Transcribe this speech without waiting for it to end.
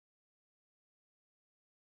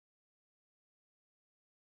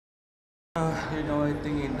I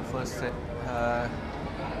think in the first set,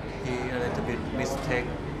 he a little bit mistake,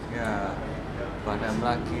 yeah. But I'm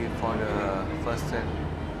lucky for the first set.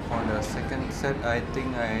 For the second set, I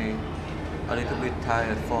think I a little bit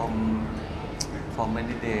tired from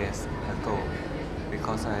many days ago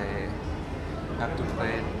because I have to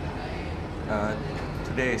play. Uh,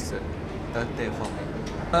 Today is the third day for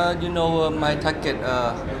me. My target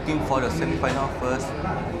looking for the semi-final first.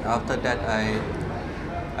 After that,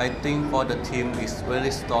 I think for the team is very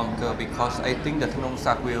stronger because I think that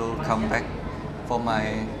Boonsak will come back for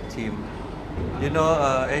my team.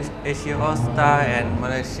 Asia All-Star and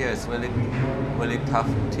Malaysia is very tough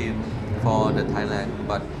team for the Thailand,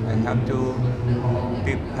 but I have to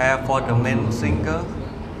prepare for the main single,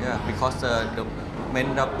 yeah, because the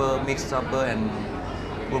main double, mixed double, and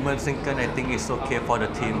women single I think is okay for the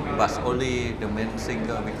team, but only the main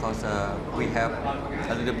single because we have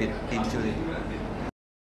a little bit injury.